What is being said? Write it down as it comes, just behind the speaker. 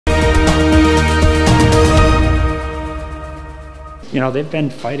They've been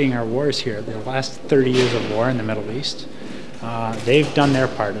fighting our wars here. The last 30 years of war in the Middle East. They've done their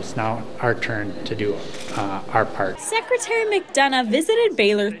part. It's now our turn to do our part. Secretary McDonough visited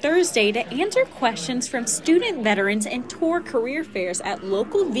Baylor Thursday to answer questions from student veterans and tour career fairs at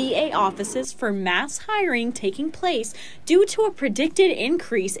local VA offices for mass hiring taking place due to a predicted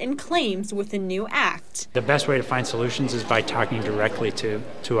increase in claims with the new act. The best way to find solutions is by talking directly to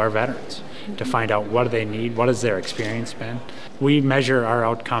our veterans to find out what do they need, what has their experience been. We measure our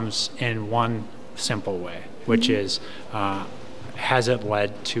outcomes in one simple way, which is has it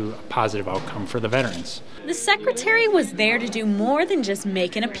led to a positive outcome for the veterans? The secretary was there to do more than just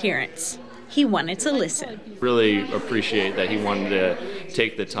make an appearance. He wanted to listen. Really appreciate that he wanted to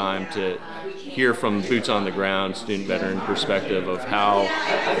take the time to hear from boots on the ground, student veteran perspective of how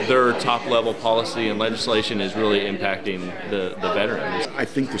their top level policy and legislation is really impacting the veterans. I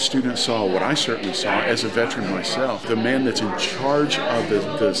think the students saw what I certainly saw as a veteran myself. The man that's in charge of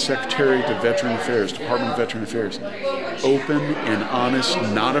the Secretary of Veteran Affairs, Department of Veteran Affairs, open and honest,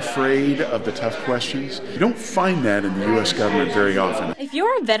 not afraid of the tough questions. You don't find that in the U.S. government very often. If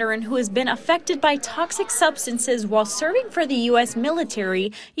you're a veteran who has been affected by toxic substances while serving for the U.S.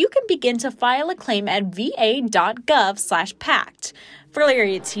 military, you can begin to file a claim at va.gov/PACT. For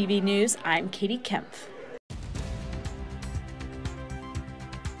Lariat TV News, I'm Katie Kempf.